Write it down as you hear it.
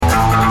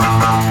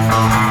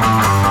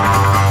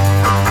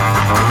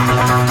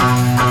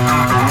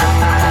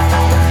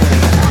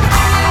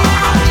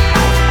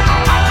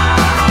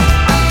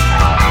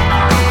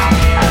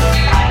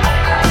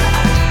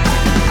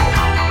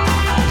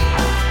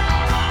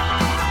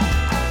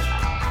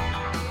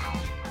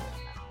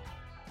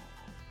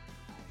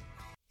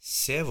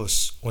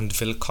Servus und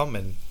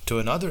willkommen to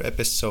another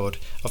episode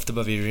of the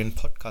Bavarian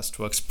Podcast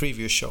Works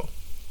preview show.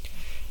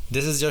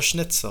 This is your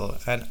Schnitzel,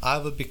 and I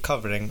will be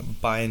covering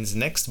Bayern's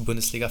next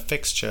Bundesliga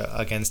fixture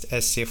against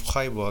SC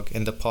Freiburg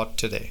in the pod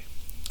today.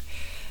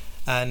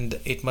 And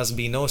it must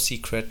be no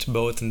secret,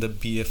 both in the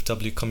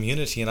BFW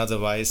community and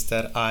otherwise,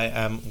 that I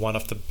am one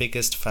of the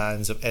biggest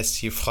fans of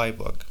SC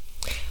Freiburg.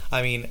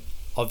 I mean,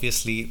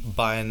 obviously,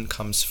 Bayern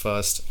comes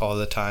first all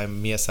the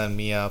time, Mia San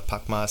Mia,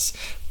 Pakmas,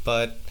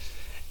 but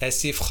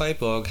SC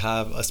Freiburg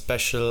have a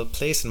special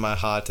place in my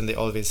heart, and they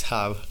always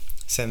have,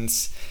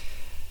 since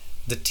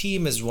the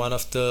team is one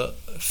of the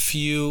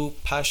few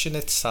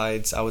passionate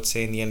sides, I would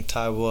say, in the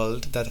entire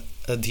world that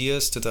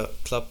adheres to the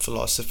club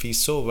philosophy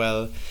so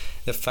well.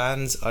 The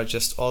fans are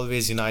just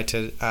always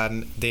united,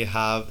 and they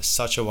have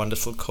such a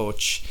wonderful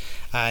coach,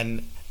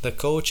 and the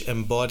coach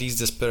embodies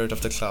the spirit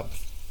of the club.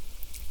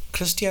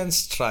 Christian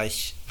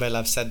Streich, well,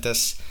 I've said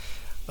this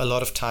a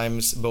lot of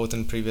times, both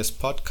in previous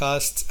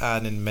podcasts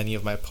and in many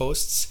of my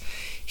posts.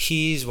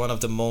 He's one of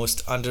the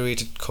most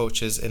underrated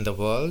coaches in the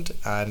world,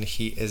 and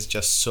he is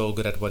just so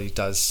good at what he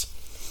does.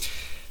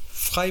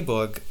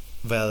 Freiburg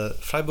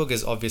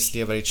is obviously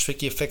a very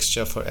tricky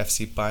fixture for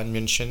FC Bayern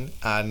München,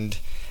 and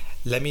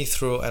let me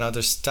throw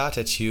another stat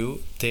at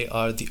you. They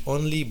are the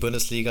only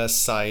Bundesliga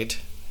side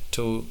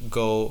to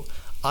go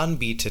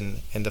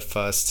unbeaten in the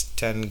first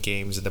 10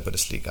 games in the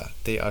Bundesliga.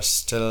 They are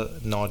still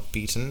not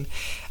beaten,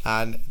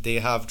 and they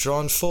have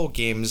drawn 4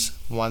 games,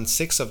 won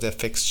 6 of their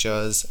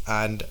fixtures,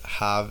 and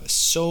have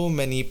so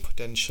many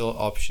potential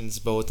options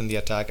both in the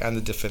attack and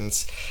the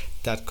defense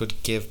that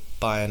could give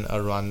Bayern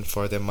a run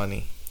for their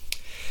money.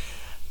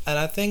 And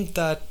I think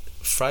that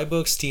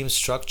Freiburg's team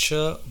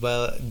structure,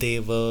 well,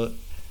 they will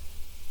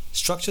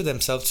structure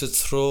themselves to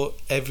throw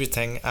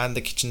everything and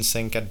the kitchen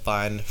sink at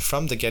Bayern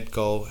from the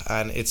get-go,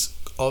 and it's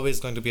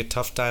always going to be a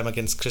tough time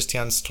against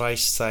Christian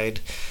Streich's side.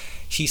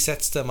 He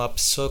sets them up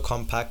so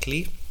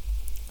compactly.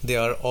 They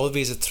are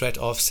always a threat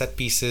of set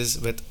pieces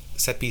with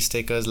set piece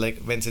takers like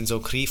Vincenzo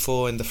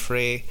Grifo in the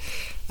fray,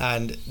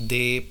 and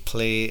they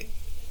play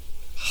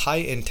high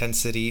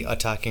intensity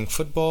attacking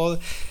football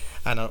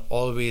and are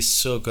always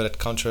so good at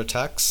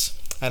counterattacks.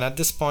 And at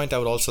this point, I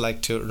would also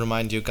like to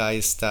remind you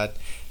guys that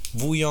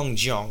Woo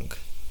Young-jeong,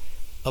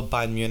 a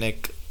Bayern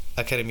Munich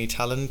academy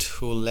talent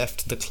who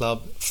left the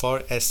club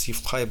for SC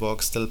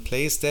Freiburg, still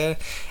plays there,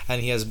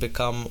 and he has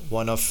become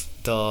one of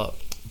the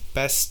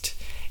best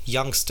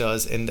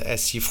youngsters in the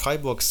SC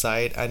Freiburg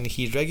side, and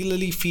he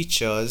regularly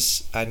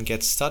features and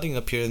gets starting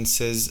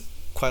appearances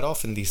quite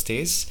often these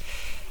days,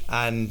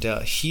 and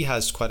he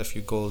has quite a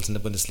few goals in the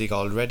Bundesliga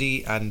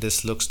already, and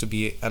this looks to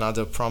be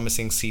another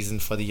promising season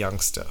for the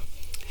youngster.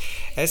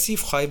 SC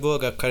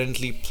Freiburg are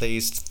currently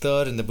placed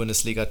third in the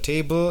Bundesliga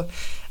table,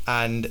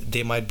 and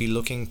they might be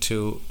looking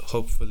to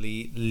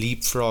hopefully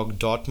leapfrog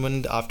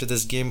Dortmund after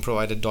this game,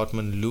 provided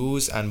Dortmund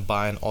lose and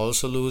Bayern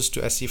also lose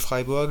to SC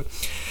Freiburg.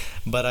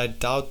 But I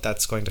doubt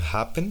that's going to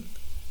happen,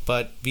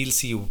 but we'll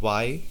see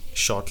why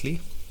shortly.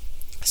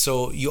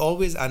 So you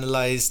always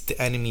analyze the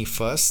enemy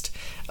first,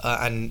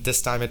 and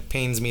this time it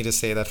pains me to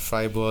say that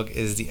Freiburg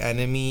is the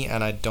enemy,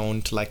 and I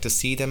don't like to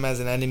see them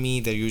as an enemy.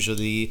 They're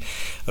usually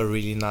a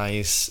really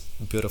nice,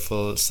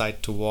 beautiful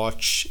sight to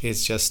watch.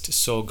 It's just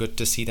so good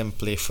to see them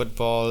play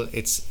football.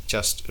 It's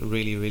just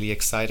really, really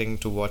exciting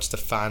to watch the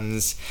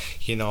fans,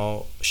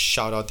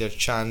 shout out their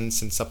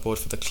chants and support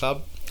for the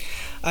club.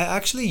 I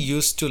actually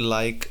used to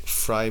like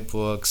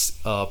Freiburg's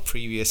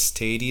previous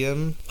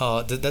stadium.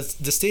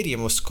 The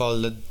stadium was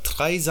called the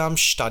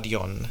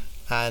Dreisamstadion,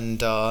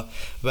 and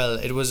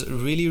it was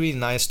really, really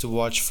nice to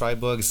watch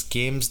Freiburg's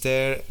games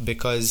there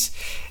because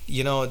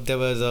there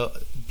were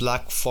the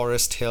Black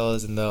Forest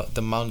hills and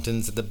the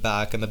mountains at the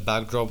back, and the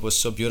backdrop was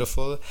so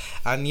beautiful.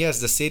 And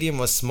yes, the stadium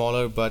was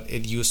smaller, but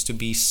it used to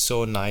be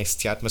so nice,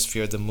 the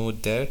atmosphere, the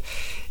mood there.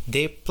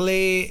 They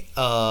play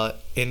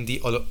in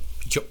the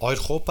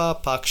Europa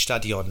Park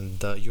Stadion,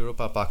 the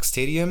Europa Park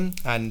Stadium,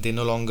 and they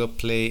no longer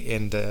play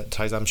in the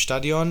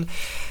Dreisamstadion,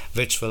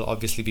 which will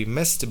obviously be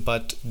missed,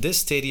 but this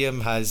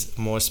stadium has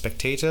more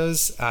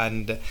spectators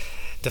and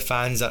the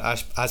fans are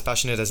as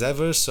passionate as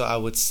ever, so I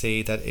would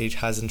say that it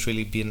hasn't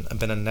really been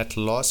a net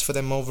loss for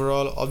them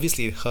overall.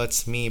 Obviously it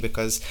hurts me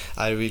because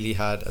I really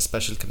had a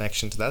special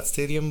connection to that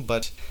stadium,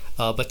 but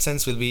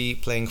since we'll be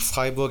playing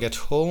Freiburg at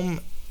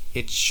home,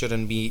 it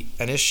shouldn't be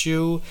an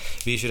issue.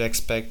 We should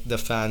expect the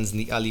fans in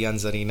the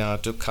Allianz Arena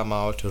to come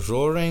out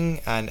roaring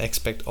and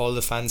expect all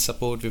the fan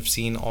support we've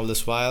seen all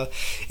this while.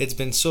 It's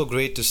been so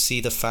great to see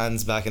the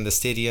fans back in the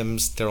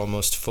stadiums. They're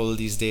almost full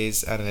these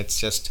days, and it's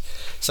just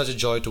such a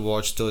joy to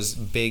watch those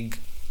big,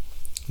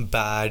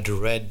 bad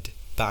red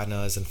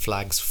banners and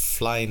flags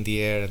fly in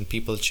the air and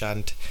people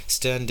chant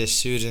Stern des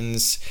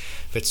Südens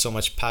with so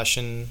much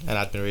passion and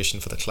admiration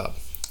for the club.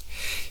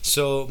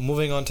 So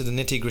moving on to the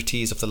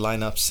nitty-gritties of the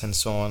lineups and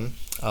so on,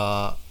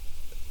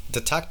 the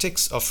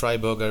tactics of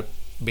Freiburg are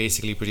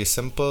basically pretty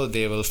simple.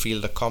 They will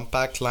field a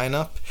compact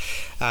lineup,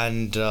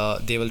 and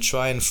they will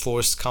try and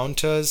force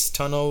counters,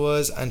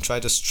 turnovers, and try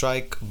to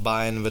strike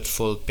Bayern with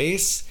full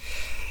pace.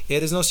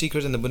 It is no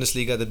secret in the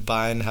Bundesliga that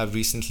Bayern have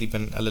recently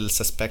been a little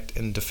suspect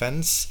in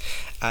defense,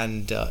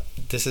 and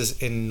this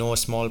is in no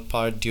small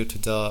part due to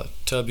the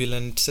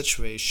turbulent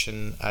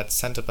situation at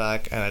centre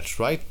back and at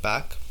right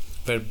back,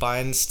 where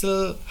Bayern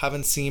still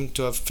haven't seemed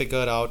to have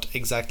figured out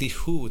exactly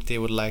who they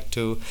would like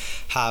to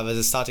have as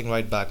a starting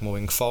right back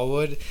moving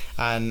forward.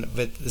 And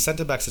with the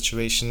centre back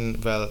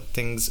situation, well,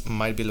 things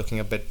might be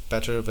looking a bit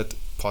better with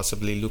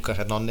possibly Lucas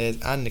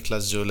Hernandez and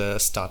Niklas Süle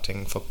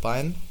starting for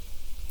Bayern.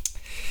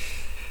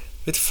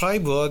 With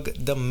Freiburg,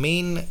 the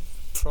main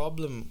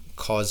problem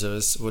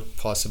causers would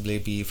possibly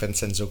be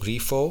Vincenzo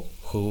Grifo,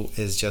 who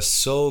is just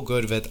so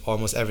good with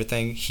almost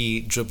everything. He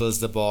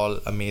dribbles the ball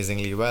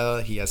amazingly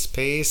well. He has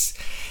pace.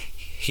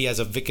 He has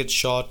a wicked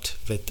shot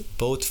with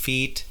both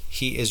feet.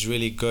 He is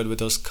really good with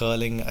those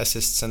curling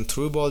assists and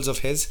through balls of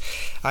his,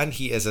 and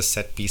he is a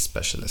set piece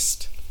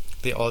specialist.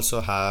 They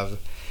also have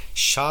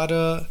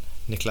Schade,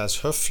 Niklas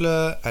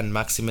Höfler, and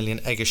Maximilian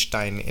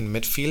Eggestein in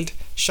midfield.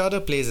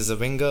 Schade plays as a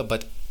winger,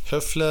 but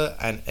Höfler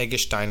and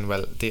Eggestein,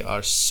 well, they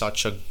are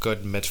such a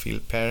good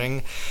midfield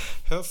pairing.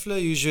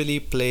 Höfler usually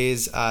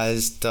plays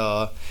as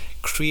the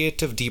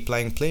creative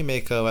deep-lying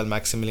playmaker, while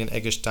Maximilian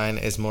Eggestein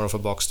is more of a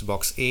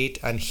box-to-box 8,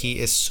 and he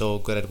is so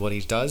good at what he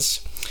does.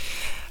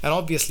 And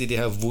obviously they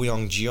have Woo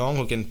Young-jeong,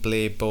 who can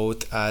play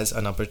both as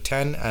a number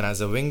 10 and as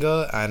a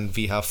winger, and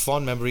we have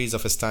fond memories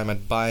of his time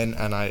at Bayern,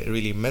 and I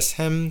really miss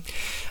him.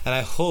 And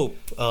I hope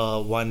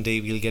one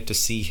day we'll get to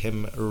see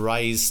him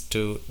rise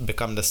to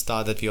become the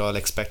star that we all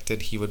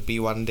expected he would be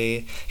one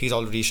day. He's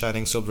already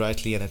shining so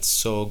brightly, and it's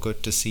so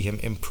good to see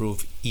him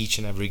improve each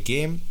and every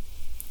game.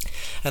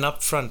 And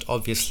up front,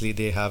 obviously,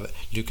 they have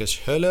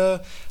Lucas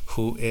Höhler,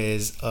 who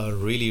is a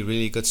really,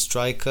 really good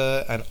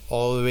striker and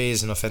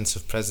always an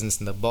offensive presence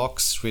in the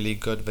box, really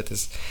good with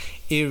his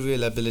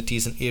aerial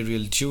abilities and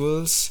aerial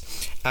duels.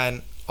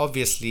 And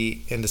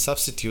obviously, in the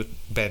substitute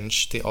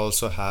bench, they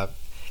also have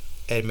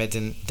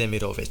Ermedin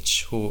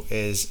Demirovic, who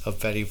is a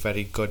very,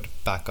 very good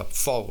backup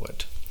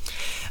forward.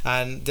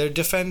 And their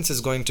defense is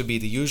going to be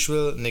the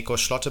usual: Nico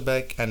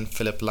Schlotterbeck and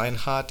Philipp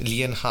Lienhard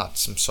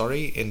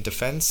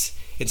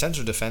in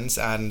central defense,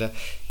 and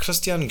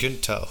Christian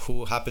Günther,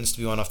 who happens to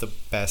be one of the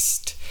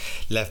best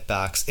left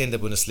backs in the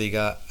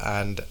Bundesliga,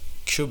 and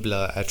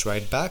Kübler at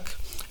right back,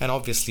 and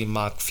obviously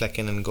Mark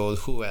Flecken in goal.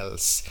 Who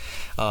else?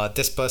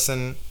 This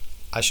person,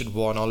 I should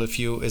warn all of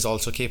you, is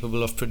also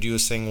capable of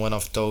producing one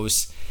of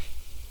those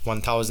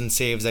 1000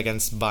 saves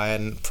against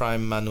Bayern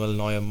prime Manuel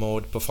Neuer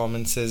mode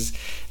performances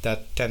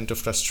that tend to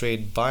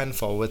frustrate Bayern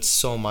forwards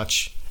so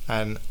much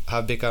and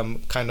have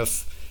become kind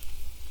of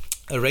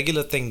a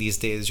regular thing these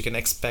days. You can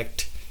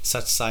expect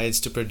such sides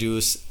to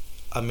produce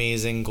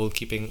amazing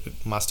goalkeeping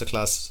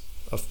masterclass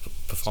of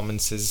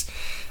performances.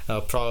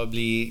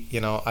 Probably,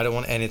 I don't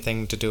want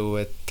anything to do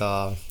with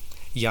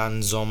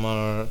Jan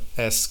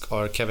Sommer-esque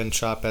or Kevin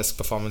Trapp-esque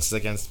performances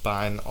against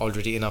Bayern.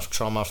 Already enough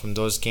trauma from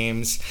those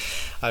games.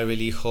 I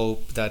really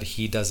hope that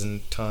he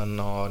doesn't turn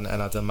on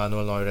another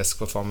Manuel Neuer-esque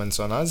performance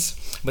on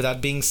us. But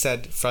that being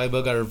said,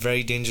 Freiburg are a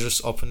very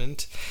dangerous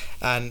opponent,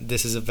 and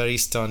this is a very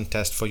stern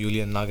test for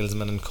Julian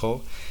Nagelsmann and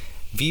co.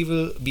 We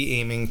will be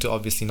aiming to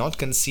obviously not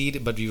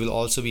concede, but we will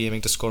also be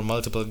aiming to score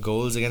multiple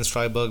goals against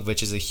Freiburg,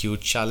 which is a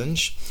huge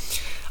challenge.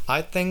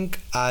 I think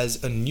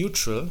as a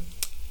neutral,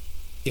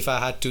 if I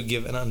had to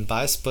give an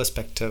unbiased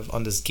perspective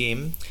on this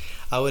game,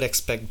 I would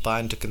expect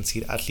Bayern to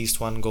concede at least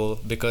one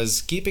goal,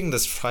 because keeping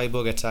this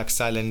Freiburg attack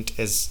silent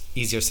is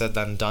easier said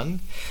than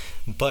done.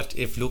 But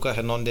if Lucas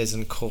Hernandez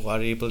and co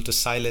are able to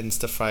silence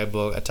the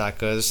Freiburg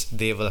attackers,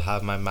 they will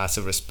have my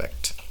massive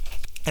respect.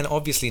 And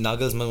obviously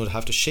Nagelsmann would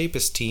have to shape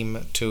his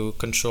team to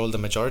control the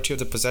majority of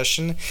the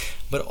possession,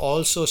 but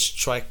also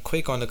strike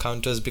quick on the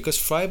counters, because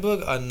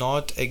Freiburg are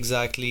not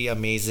exactly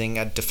amazing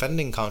at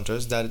defending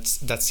counters.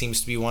 That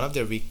seems to be one of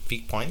their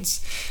weak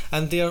points.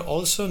 And they are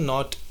also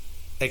not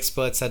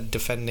experts at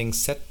defending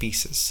set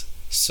pieces.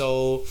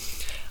 So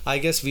I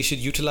guess we should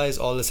utilize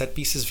all the set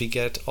pieces we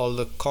get, all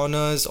the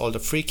corners, all the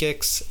free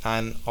kicks,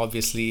 and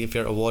obviously if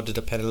you're awarded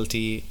a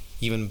penalty,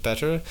 even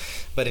better.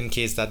 But in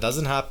case that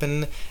doesn't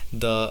happen,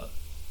 the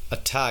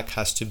attack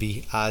has to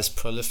be as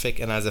prolific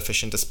and as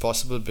efficient as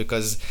possible,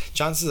 because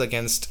chances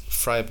against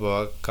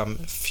Freiburg come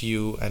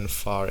few and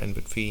far in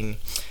between,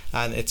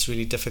 and it's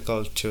really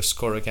difficult to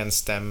score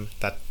against them.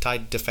 That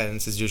tight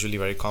defense is usually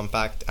very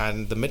compact,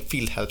 and the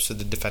midfield helps with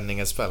the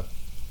defending as well.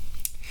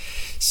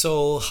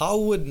 So how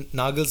would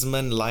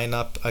Nagelsmann line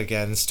up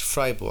against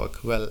Freiburg?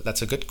 Well,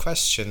 that's a good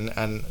question,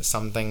 and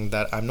something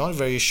that I'm not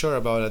very sure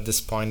about at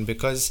this point,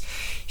 because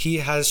he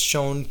has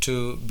shown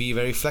to be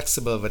very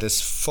flexible with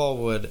his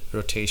forward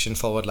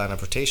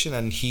lineup rotation,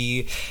 and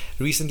he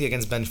recently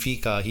against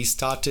Benfica, he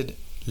started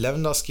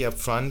Lewandowski up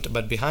front,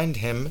 but behind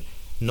him,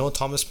 no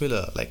Thomas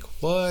Müller. Like,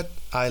 what?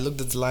 I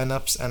looked at the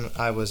lineups and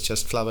I was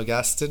just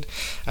flabbergasted,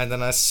 and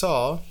then I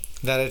saw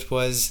that it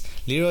was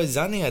Leroy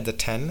Sané at the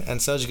 10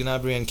 and Serge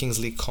Gnabry and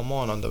Kingsley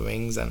Coman on the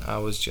wings, and I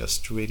was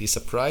just really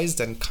surprised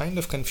and kind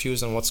of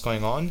confused on what's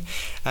going on.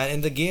 And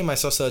in the game, I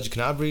saw Serge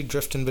Gnabry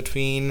drift in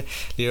between,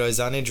 Leroy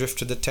Sané drift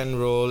to the 10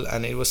 role,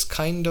 and it was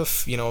kind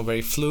of,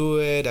 very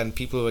fluid, and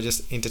people were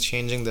just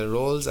interchanging their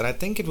roles, and I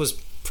think it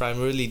was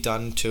primarily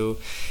done to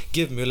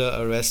give Müller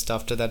a rest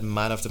after that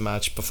man of the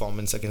match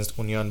performance against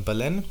Union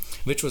Berlin,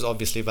 which was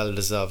obviously well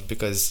deserved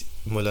because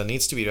Müller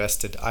needs to be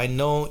rested. I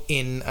know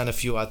In and a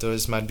few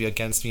others might be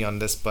against me on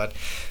this, but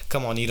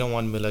come on, you don't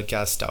want Müller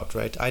gassed out,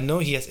 right? I know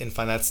he has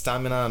infinite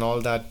stamina and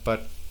all that,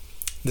 but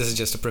this is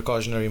just a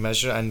precautionary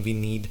measure, and we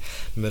need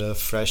Müller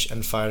fresh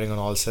and firing on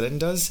all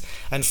cylinders.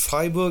 And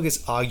Freiburg is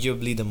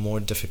arguably the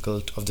more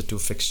difficult of the two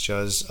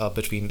fixtures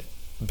between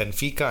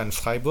Benfica and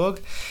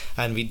Freiburg,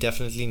 and we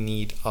definitely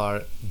need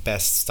our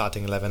best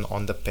starting 11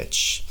 on the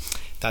pitch.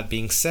 That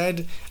being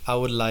said, I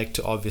would like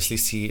to obviously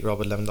see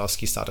Robert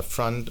Lewandowski start up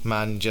front.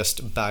 Man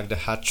just bagged a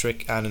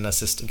hat-trick and an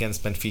assist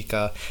against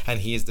Benfica,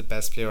 and he is the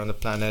best player on the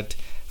planet.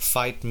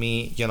 Fight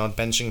me, you're not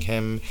benching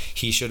him.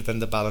 He should win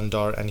the Ballon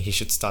d'Or, and he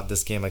should start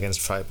this game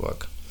against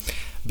Freiburg.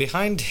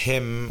 Behind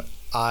him,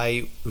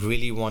 I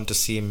really want to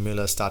see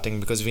Müller starting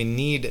because we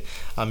need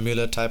a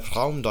Müller-type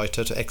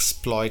Raumdeuter to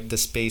exploit the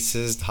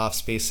spaces, the half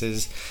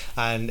spaces,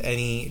 and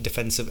any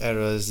defensive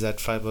errors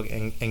that Freiburg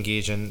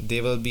engage in. They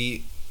will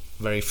be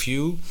very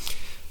few,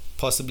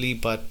 possibly,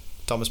 but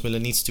Thomas Müller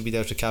needs to be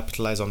there to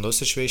capitalize on those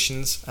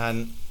situations.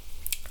 And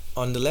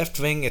on the left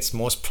wing, it's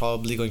most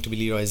probably going to be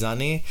Leroy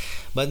Sané.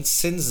 But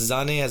since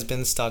Sané has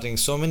been starting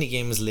so many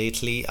games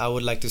lately, I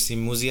would like to see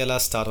Musiala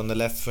start on the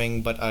left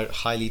wing, but I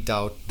highly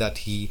doubt that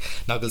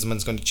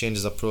Nagelsmann's going to change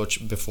his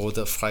approach before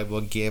the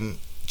Freiburg game,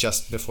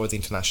 just before the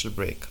international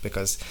break,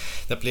 because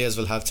the players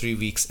will have 3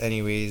 weeks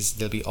anyways.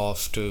 They'll be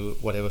off to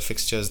whatever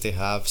fixtures they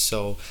have,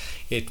 so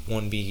it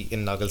won't be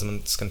in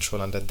Nagelsmann's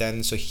control until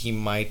then. So he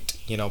might,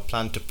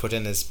 plan to put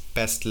in his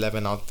best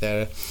 11 out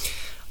there.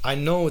 I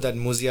know that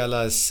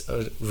Musiala is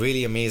a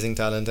really amazing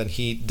talent and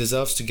he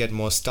deserves to get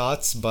more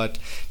starts, but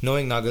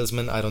knowing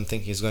Nagelsmann, I don't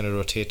think he's going to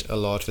rotate a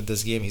lot with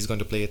this game. He's going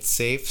to play it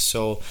safe.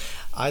 So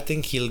I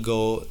think he'll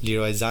go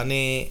Leroy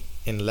Sané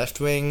in left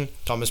wing,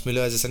 Thomas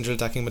Müller as a central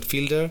attacking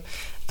midfielder,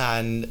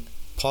 and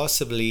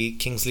possibly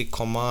Kingsley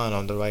Coman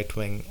on the right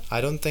wing. I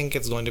don't think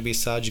it's going to be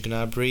Serge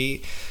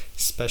Gnabry,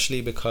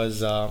 especially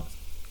because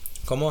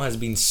Coman has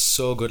been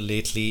so good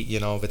lately,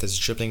 with his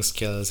dribbling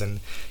skills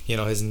and,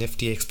 his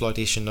nifty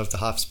exploitation of the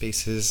half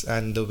spaces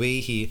and the way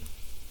he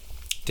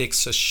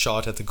takes a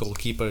shot at the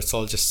goalkeeper. It's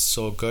all just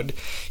so good.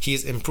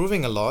 He's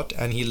improving a lot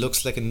and he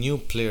looks like a new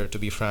player, to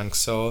be frank.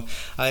 So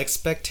I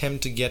expect him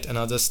to get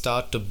another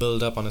start to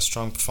build up on his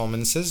strong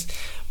performances.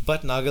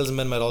 But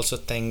Nagelsmann might also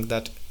think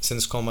that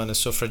since Coman is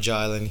so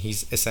fragile and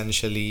he's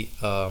essentially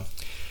a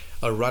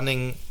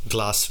running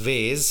glass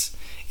vase,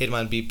 it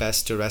might be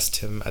best to rest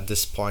him at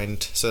this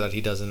point so that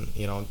he doesn't,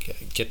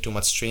 get too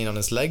much strain on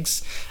his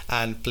legs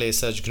and play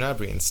Serge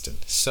Gnabry instead.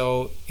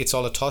 So it's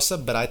all a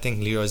toss-up, but I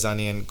think Leroy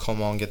Sané and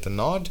Coman get the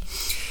nod.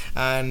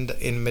 And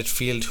in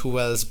midfield, who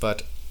else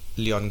but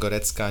Leon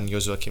Goretzka and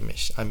Joshua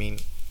Kimmich? I mean,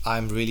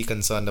 I'm really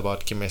concerned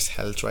about Kimmich's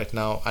health right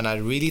now, and I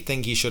really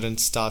think he shouldn't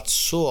start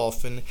so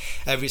often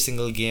every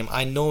single game.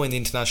 I know in the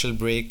international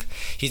break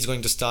he's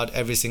going to start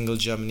every single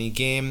Germany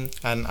game,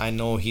 and I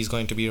know he's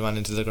going to be run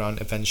into the ground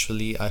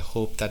eventually. I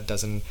hope that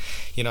doesn't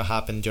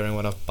happen during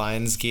one of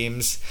Bayern's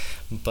games,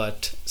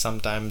 but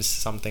sometimes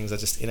some things are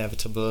just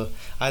inevitable.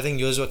 I think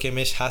Joshua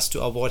Kimmich has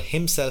to award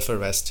himself a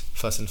rest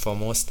first and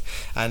foremost,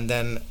 and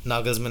then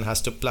Nagelsmann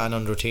has to plan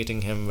on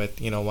rotating him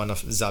with one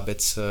of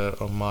Sabitzer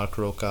or Mark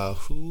Roca,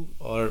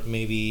 or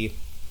maybe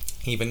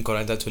even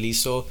Corentin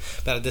Tolisso.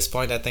 But at this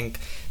point, I think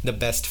the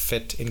best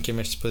fit in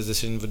Kimmich's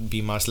position would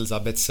be Marcel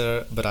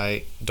Sabitzer, but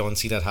I don't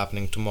see that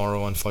happening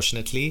tomorrow,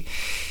 unfortunately.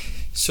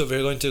 So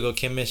we're going to go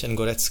Kimmich and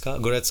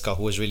Goretzka,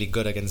 who was really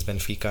good against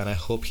Benfica, and I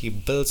hope he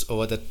builds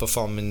over that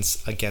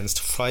performance against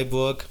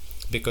Freiburg,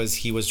 because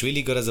he was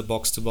really good as a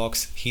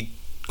box-to-box. He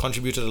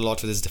contributed a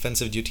lot with his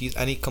defensive duties,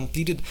 and he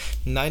completed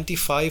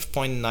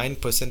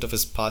 95.9% of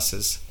his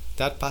passes.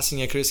 That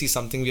passing accuracy is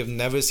something we have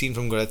never seen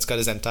from Goretzka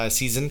this entire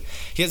season.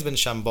 He has been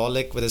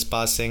shambolic with his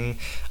passing,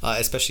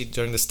 especially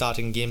during the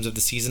starting games of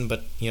the season.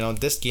 But,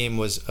 this game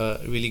was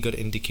a really good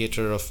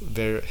indicator of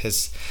where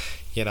his,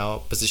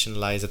 position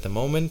lies at the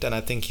moment. And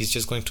I think he's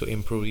just going to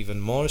improve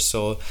even more.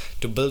 So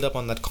to build up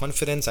on that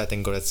confidence, I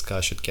think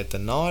Goretzka should get the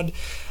nod.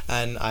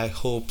 And I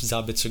hope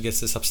Sabitzer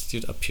gets a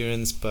substitute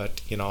appearance.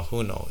 But,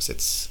 who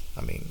knows?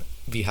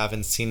 We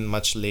haven't seen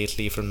much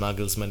lately from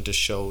Nagelsmann to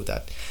show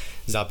that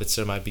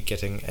Sabitzer might be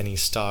getting any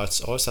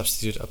starts or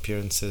substitute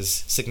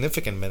appearances,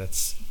 significant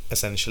minutes,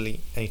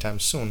 essentially, anytime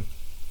soon.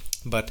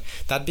 But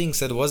that being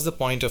said, what's the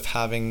point of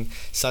having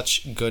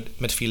such good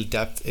midfield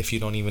depth if you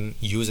don't even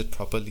use it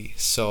properly?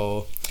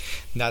 So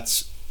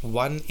that's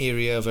one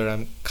area where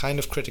I'm kind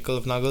of critical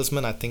of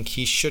Nagelsmann. I think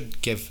he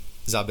should give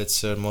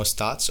Sabitzer more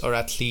starts or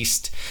at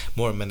least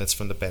more minutes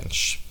from the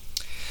bench.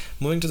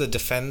 Moving to the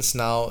defense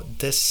now,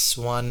 this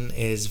one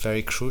is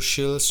very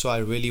crucial, so I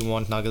really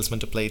want Nagelsmann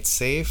to play it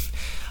safe.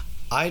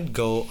 I'd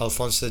go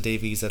Alphonso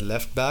Davies at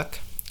left back,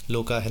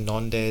 Luca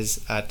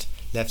Hernandez at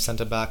left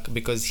centre back,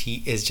 because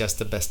he is just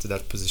the best at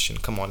that position.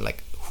 Come on,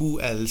 like,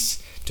 who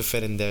else to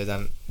fit in there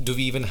than, do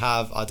we even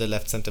have other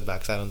left centre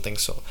backs? I don't think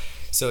so.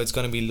 So it's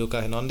going to be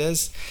Luca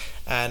Hernandez.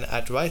 And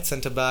at right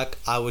centre back,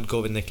 I would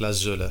go with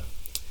Niklas Süle.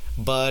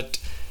 But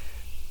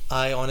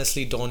I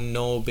honestly don't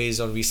know based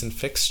on recent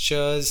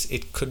fixtures.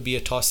 It could be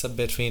a toss-up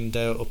between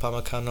the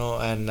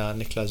Upamecano and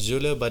Niklas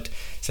Süle, but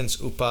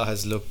since Upa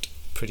has looked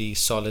pretty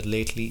solid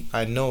lately,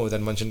 I know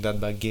that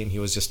Mönchengladbach game he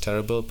was just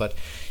terrible, but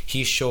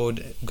he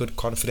showed good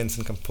confidence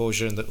and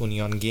composure in the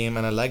Union game,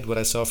 and I liked what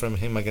I saw from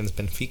him against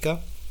Benfica.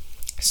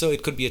 So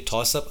it could be a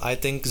toss-up. I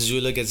think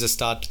Süle gets a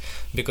start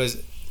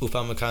because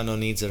Upamecano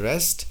needs a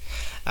rest.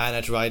 And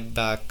at right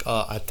back,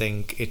 I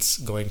think it's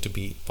going to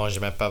be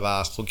Benjamin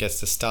Pavard who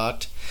gets the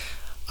start.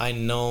 I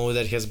know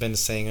that he has been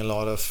saying a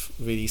lot of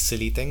really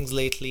silly things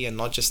lately, and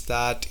not just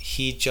that,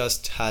 he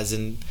just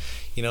hasn't,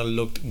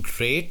 looked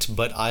great.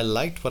 But I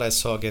liked what I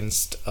saw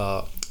against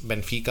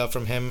Benfica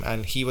from him,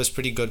 and he was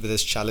pretty good with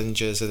his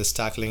challenges, with his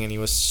tackling, and he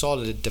was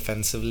solid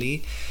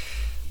defensively.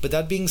 But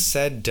that being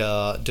said,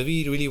 do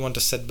we really want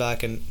to sit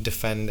back and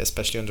defend,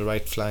 especially on the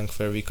right flank,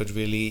 where we could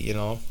really,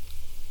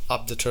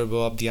 up the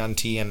turbo, up the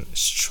ante, and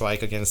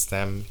strike against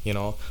them,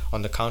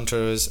 on the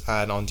counters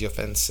and on the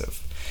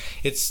offensive?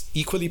 It's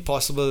equally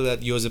possible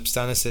that Josip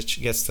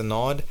Stanisic gets the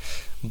nod,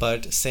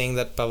 but saying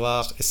that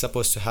Pavard is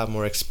supposed to have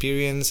more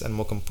experience and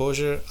more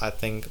composure, I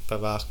think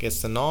Pavard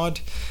gets the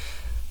nod.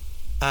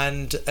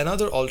 And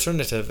another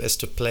alternative is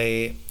to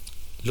play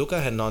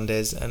Luca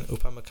Hernandez and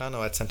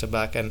Upamecano at centre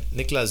back and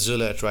Niklas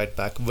Süle at right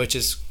back, which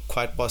is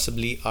quite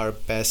possibly our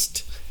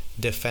best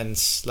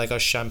defense, like our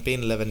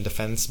Champagne 11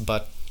 defense.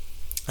 But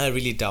I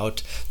really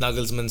doubt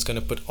Nagelsmann's going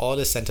to put all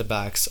his centre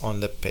backs on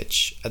the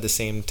pitch at the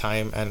same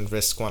time and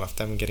risk one of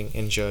them getting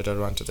injured or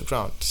run to the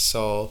ground.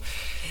 So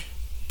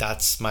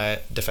that's my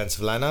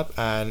defensive lineup.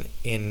 And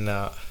in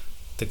the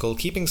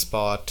goalkeeping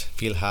spot,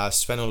 we'll have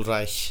Sven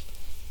Ulreich.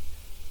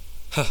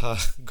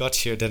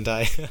 Got you, didn't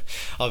I?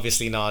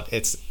 Obviously not.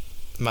 It's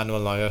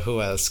Manuel Neuer.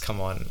 Who else? Come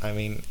on. I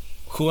mean,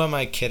 who am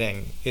I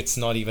kidding? It's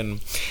not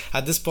even...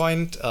 At this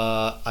point,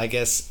 I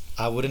guess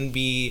I wouldn't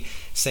be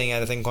saying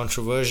anything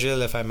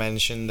controversial if I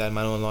mentioned that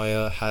Manuel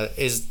Neuer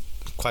is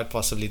quite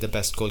possibly the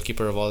best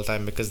goalkeeper of all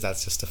time, because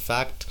that's just a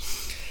fact.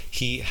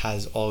 He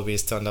has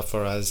always turned up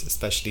for us,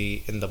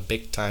 especially in the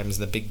big times,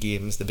 the big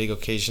games, the big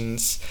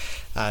occasions,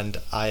 and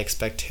I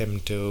expect him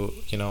to,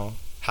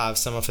 have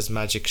some of his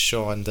magic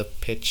show on the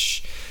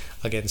pitch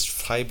against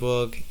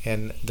Freiburg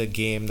in the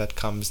game that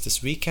comes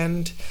this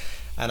weekend.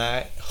 And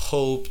I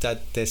hope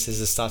that this is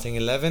the starting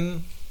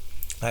 11.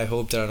 I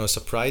hope there are no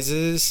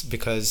surprises,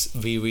 because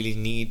we really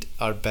need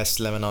our best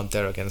 11 out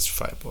there against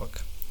Freiburg.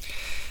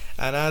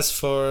 And as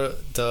for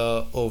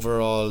the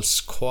overall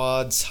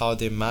squads, how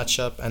they match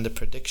up, and the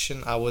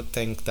prediction, I would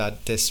think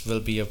that this will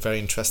be a very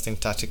interesting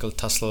tactical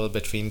tussle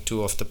between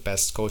two of the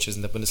best coaches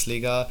in the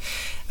Bundesliga,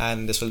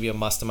 and this will be a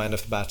mastermind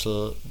of a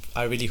battle.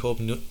 I really hope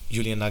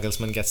Julian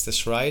Nagelsmann gets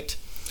this right.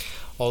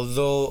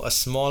 Although a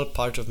small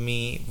part of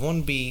me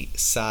won't be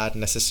sad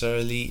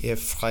necessarily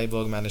if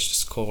Freiburg managed to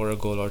score a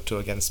goal or two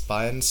against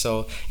Bayern.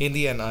 So in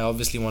the end, I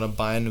obviously want a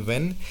Bayern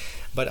win,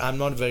 but I'm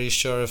not very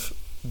sure if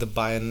the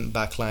Bayern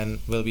backline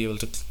will be able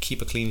to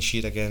keep a clean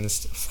sheet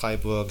against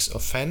Freiburg's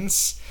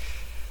offense.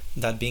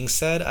 That being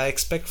said, I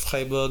expect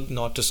Freiburg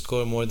not to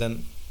score more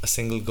than a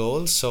single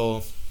goal,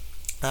 so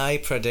I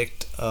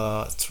predict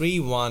a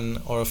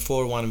 3-1 or a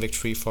 4-1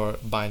 victory for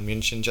Bayern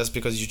München, just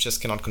because you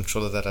just cannot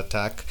control that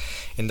attack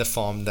in the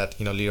form that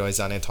Leroy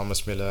Sané,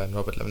 Thomas Müller and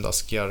Robert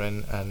Lewandowski are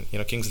in,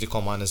 and Kingsley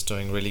Coman is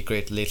doing really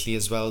great lately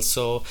as well.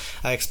 So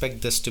I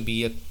expect this to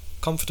be a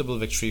comfortable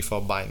victory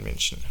for Bayern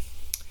München.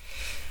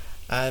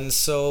 And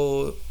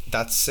so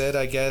that's it,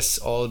 I guess.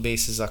 All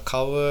bases are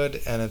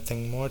covered.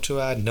 Anything more to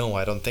add? No,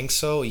 I don't think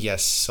so.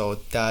 Yes, so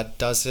that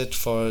does it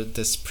for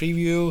this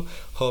preview.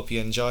 Hope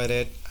you enjoyed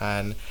it,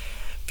 and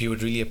we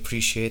would really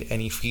appreciate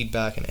any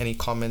feedback and any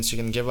comments you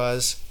can give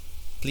us.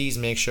 Please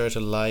make sure to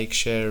like,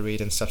 share, rate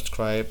and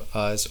subscribe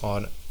us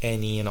on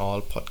any and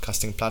all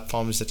podcasting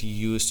platforms that you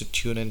use to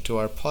tune into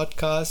our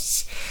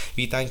podcasts.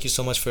 We thank you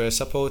so much for your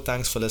support.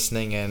 Thanks for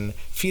listening, and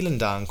vielen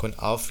Dank und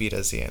auf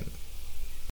Wiedersehen.